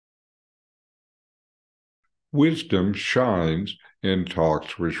Wisdom shines in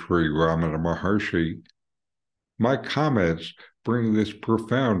talks with Sri Ramana Maharshi. My comments bring this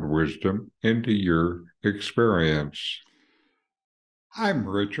profound wisdom into your experience. I'm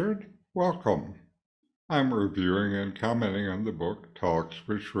Richard. Welcome. I'm reviewing and commenting on the book Talks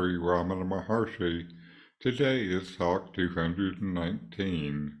with Sri Ramana Maharshi. Today is Talk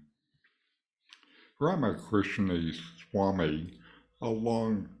 219. Ramakrishna Swami, a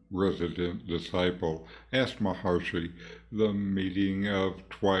long resident disciple, asked Maharshi the meaning of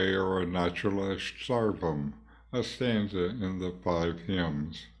Twaiyarunachala Sarvam, a stanza in the five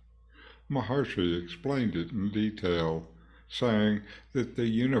hymns. Maharshi explained it in detail, saying that the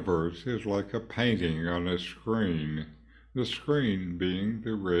universe is like a painting on a screen, the screen being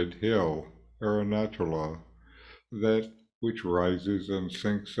the red hill, Arunachala, that which rises and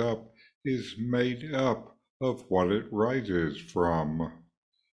sinks up is made up of what it rises from.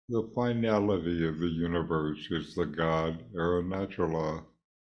 The finality of the universe is the God Arunachala.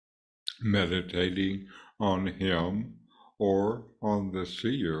 Meditating on him or on the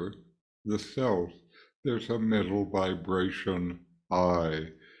seer, the self, there's a middle vibration,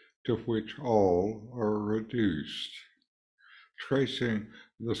 I, to which all are reduced. Tracing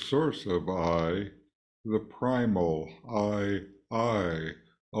the source of I, the primal I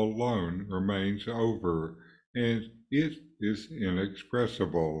alone remains over, and it is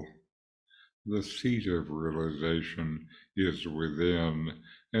inexpressible. The seat of realization is within,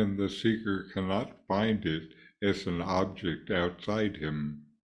 and the seeker cannot find it as an object outside him.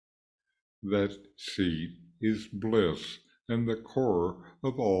 That seat is bliss and the core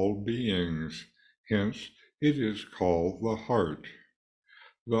of all beings, hence it is called the heart.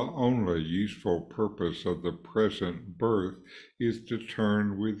 The only useful purpose of the present birth is to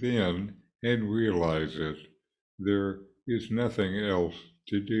turn within and realize it. There is nothing else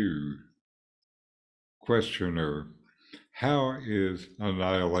to do. Questioner: how is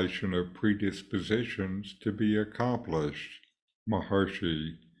annihilation of predispositions to be accomplished?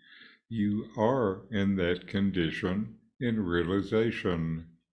 Maharshi: you are in that condition in realization.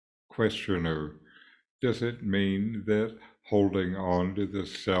 Questioner: does it mean that holding on to the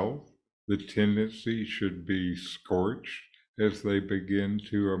self, the tendency should be scorched as they begin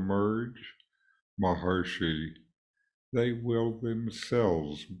to emerge? Maharshi: they will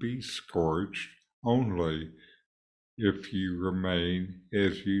themselves be scorched only if you remain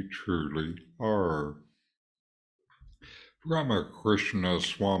as you truly are. Ramakrishna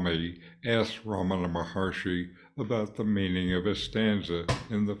Swami asked Ramana Maharshi about the meaning of a stanza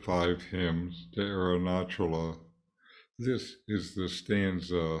in the five hymns to Arunachala. This is the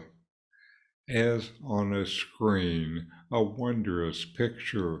stanza. As on a screen, a wondrous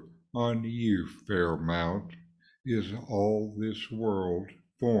picture on you, fair mount, is all this world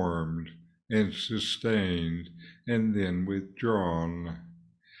formed and sustained and then withdrawn.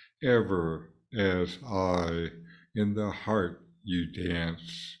 Ever as I, in the heart you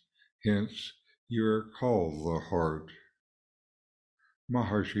dance, hence you are called the heart.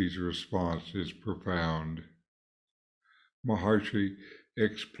 Maharshi's response is profound. Maharshi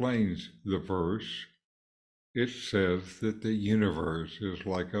explains the verse. It says that the universe is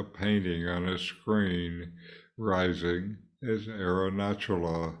like a painting on a screen, rising as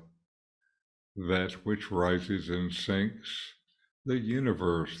Arunachala. That which rises and sinks, the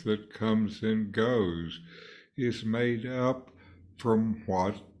universe that comes and goes, is made up from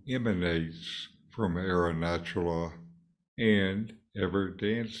what emanates from Arunachala and ever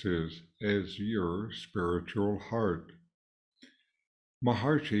dances as your spiritual heart.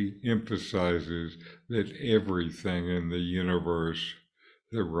 Maharshi emphasizes that everything in the universe,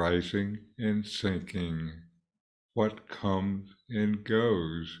 the rising and sinking, what comes and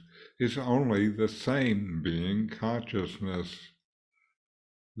goes, is only the same being consciousness.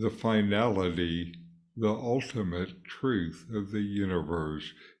 The finality, the ultimate truth of the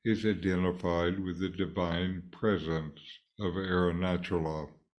universe, is identified with the divine presence of Arunachala.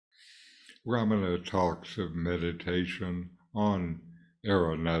 Ramana talks of meditation on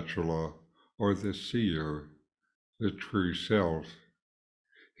Arunachala, or the seer, the true self.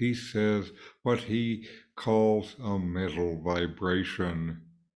 He says what he calls a middle vibration,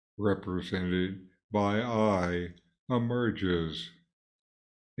 represented by I, emerges.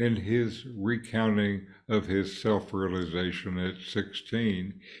 In his recounting of his self-realization at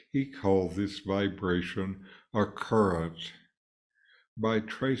 16, he called this vibration a current. By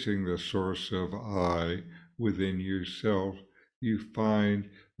tracing the source of I within yourself, you find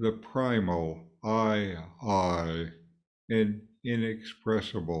the primal I, an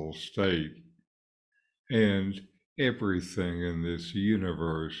inexpressible state. And everything in this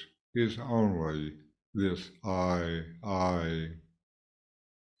universe is only this I.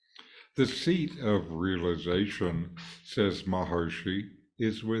 The seat of realization, says Maharshi,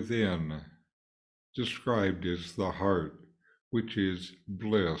 is within, described as the heart, which is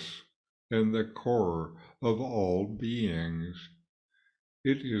bliss and the core of all beings.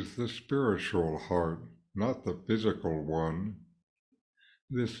 It is the spiritual heart, not the physical one.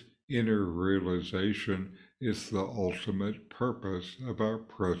 This inner realization is the ultimate purpose of our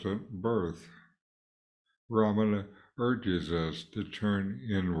present birth. Ramana urges us to turn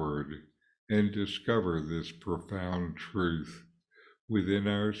inward and discover this profound truth within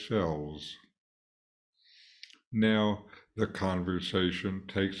ourselves. Now, the conversation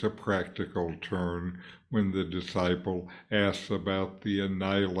takes a practical turn when the disciple asks about the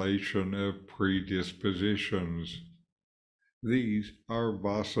annihilation of predispositions. These are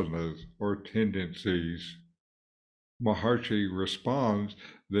vasanas, or tendencies. Maharshi responds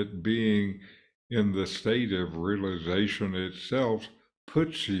that being in the state of realization itself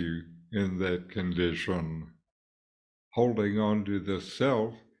puts you in that condition. Holding on to the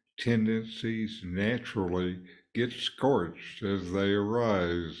self, tendencies naturally get scorched as they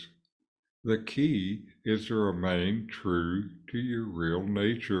arise. The key is to remain true to your real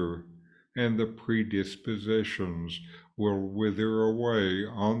nature, and the predispositions will wither away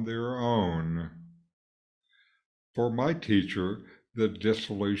on their own. For my teacher, the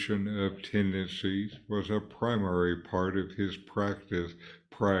dissolution of tendencies was a primary part of his practice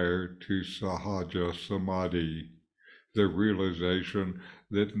prior to Sahaja Samadhi, the realization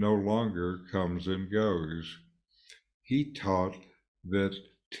that no longer comes and goes. He taught that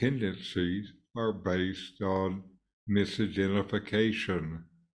tendencies are based on misidentification.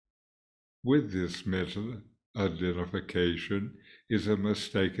 With this misidentification is a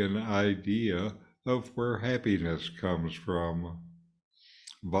mistaken idea of where happiness comes from.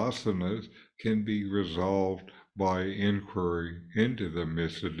 Vasanas can be resolved by inquiry into the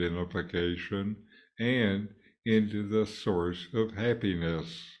misidentification and into the source of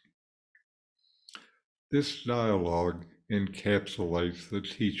happiness. This dialogue encapsulates the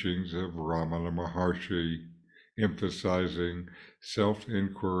teachings of Ramana Maharshi, emphasizing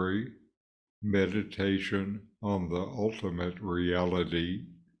self-inquiry, meditation on the ultimate reality,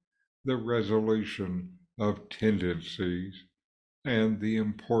 the resolution of tendencies, and the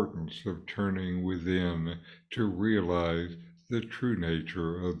importance of turning within to realize the true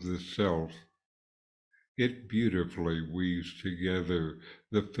nature of the self. It beautifully weaves together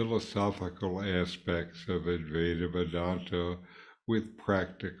the philosophical aspects of Advaita Vedanta with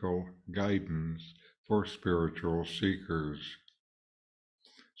practical guidance for spiritual seekers.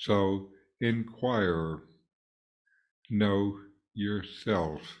 So inquire, know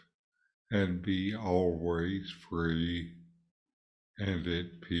yourself, and be always free and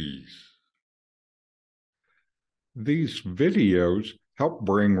at peace. These videos help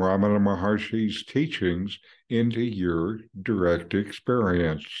bring Ramana Maharshi's teachings into your direct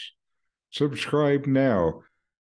experience. Subscribe now